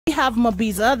We have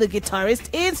Mabiza, the guitarist,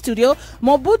 in studio.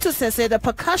 Mobutu Sese, the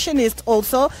percussionist,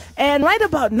 also. And right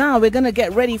about now, we're going to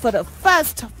get ready for the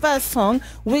first song,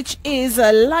 which is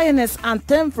a Lioness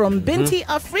Anthem from Binti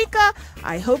Afrika.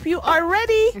 I hope you are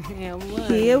ready. Yeah,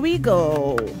 here we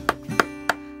go.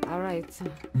 All right.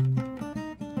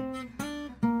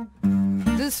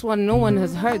 This one, no one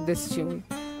has heard this tune.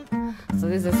 So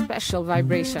there's a special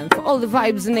vibration for all the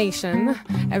Vibes Nation.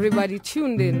 Everybody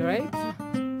tuned in, right?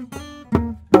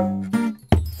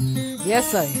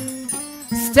 Yes, I.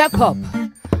 Step up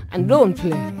and don't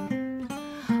play.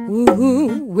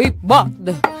 Woo-hoo,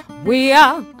 we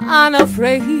are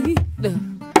unafraid.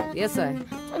 Yes, I.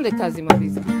 From the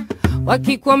Kazimabiza.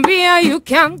 Wakikwambia you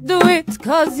can't do it,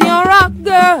 cause you're a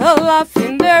girl, laugh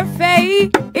in their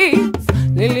face.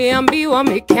 Niliambiwa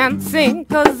me can't sing,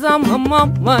 cause I'm a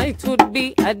mama, it would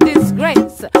be a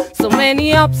disgrace. So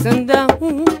many ups and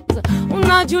downs,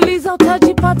 unajuliza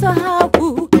utajipata how.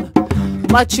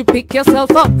 But you pick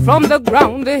yourself up from the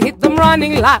ground, hit them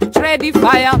running laps, ready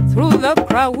fire through the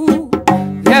crowd.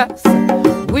 Yes,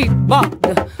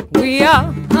 we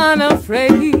are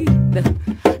unafraid.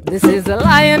 This is a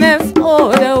lioness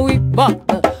order,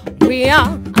 we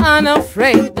are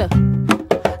unafraid.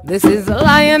 This is a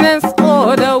lioness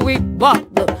order,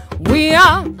 we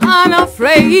are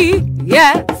unafraid.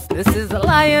 Yes, this is a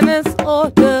lioness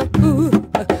order,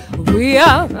 we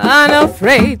are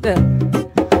unafraid.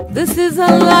 This is a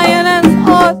lioness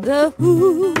order,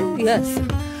 yes.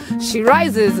 She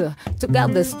rises to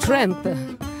gather strength,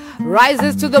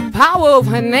 rises to the power of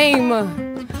her name,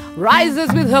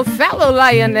 rises with her fellow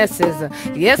lionesses.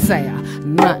 Yes, I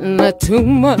am. Nothing too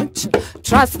much.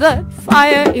 Trust that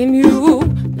fire in you.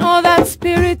 Know that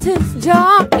spirit is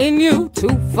jar in you.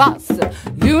 Too fast.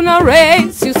 You no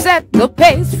race. You set the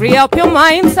pace. Free up your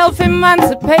mind.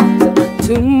 Self-emancipate.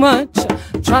 Too much.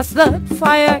 Trust that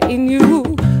fire in you.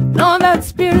 Know that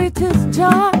spirit is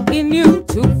jar in you.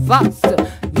 Too fast.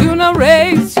 You no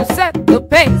race. You set the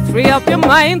pace. Free up your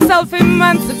mind.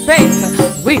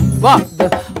 Self-emancipate.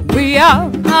 We are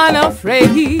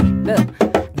unafraid.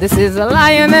 This is a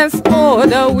lioness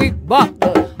order,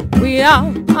 we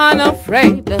are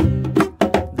unafraid.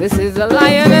 This is a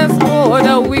lioness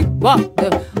order,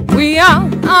 we are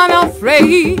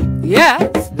unafraid.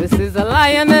 Yes, this is a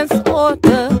lioness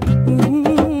order,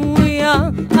 we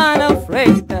are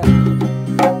unafraid.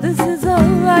 This is a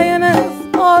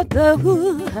lioness order.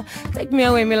 Take me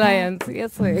away, my lions.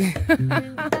 Yes, way.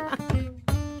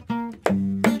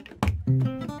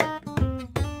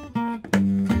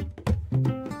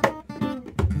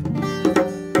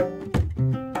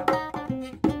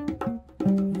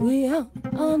 We are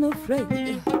unafraid.